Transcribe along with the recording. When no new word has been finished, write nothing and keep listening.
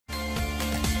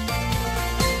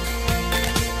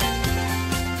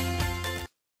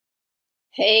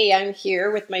Hey, I'm here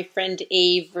with my friend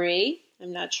Avery.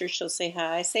 I'm not sure she'll say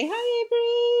hi. Say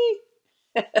hi,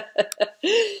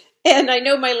 Avery. And I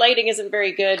know my lighting isn't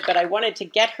very good, but I wanted to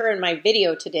get her in my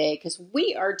video today because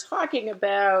we are talking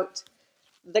about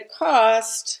the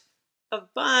cost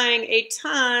of buying a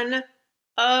ton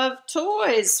of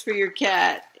toys for your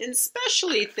cat, and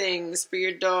especially things for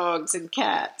your dogs and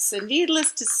cats. And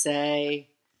needless to say,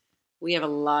 we have a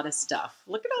lot of stuff.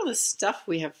 Look at all the stuff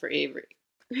we have for Avery.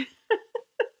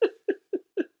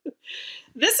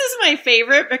 This is my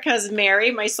favorite because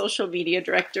Mary, my social media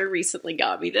director, recently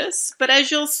got me this. But as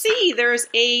you'll see, there's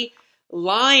a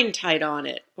line tied on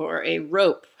it, or a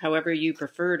rope, however you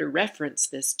prefer to reference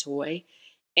this toy.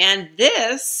 And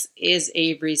this is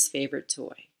Avery's favorite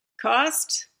toy.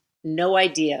 Cost? No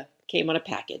idea. Came on a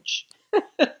package.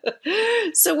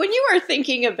 So when you are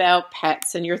thinking about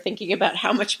pets and you're thinking about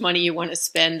how much money you want to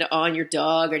spend on your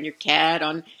dog, on your cat,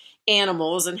 on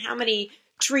animals, and how many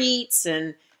treats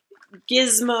and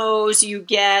gizmos you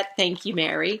get, thank you,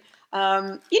 Mary,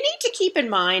 you need to keep in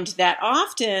mind that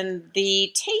often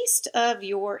the taste of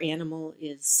your animal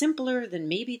is simpler than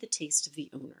maybe the taste of the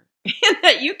owner. And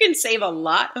that you can save a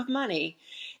lot of money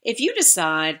if you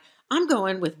decide, I'm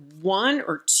going with one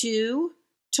or two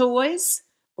toys,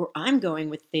 or I'm going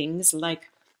with things like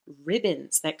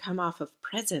ribbons that come off of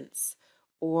presents,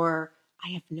 or I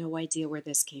have no idea where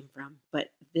this came from,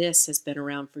 but this has been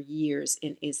around for years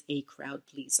and is a crowd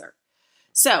pleaser.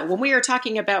 So when we are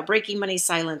talking about breaking money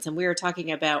silence and we are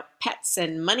talking about pets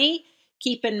and money,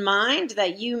 keep in mind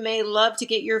that you may love to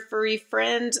get your furry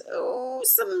friend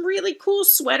some really cool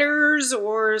sweaters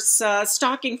or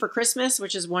stocking for Christmas,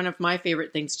 which is one of my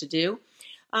favorite things to do.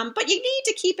 But you need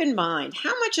to keep in mind,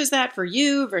 how much is that for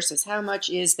you versus how much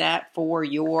is that for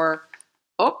your,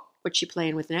 what's she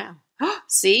playing with now?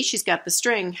 See, she's got the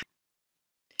string.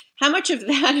 How much of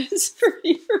that is for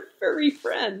your furry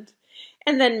friend?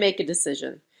 And then make a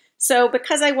decision. So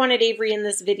because I wanted Avery in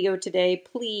this video today,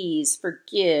 please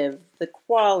forgive the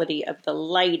quality of the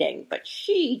lighting, but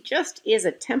she just is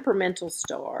a temperamental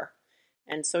star.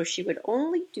 And so she would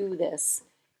only do this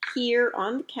here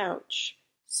on the couch,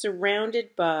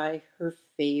 surrounded by her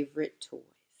favorite toys.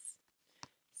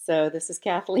 So this is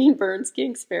Kathleen Burns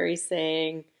Kingsbury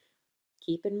saying,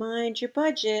 keep in mind your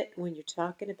budget when you're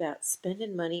talking about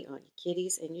spending money on your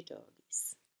kitties and your doggies.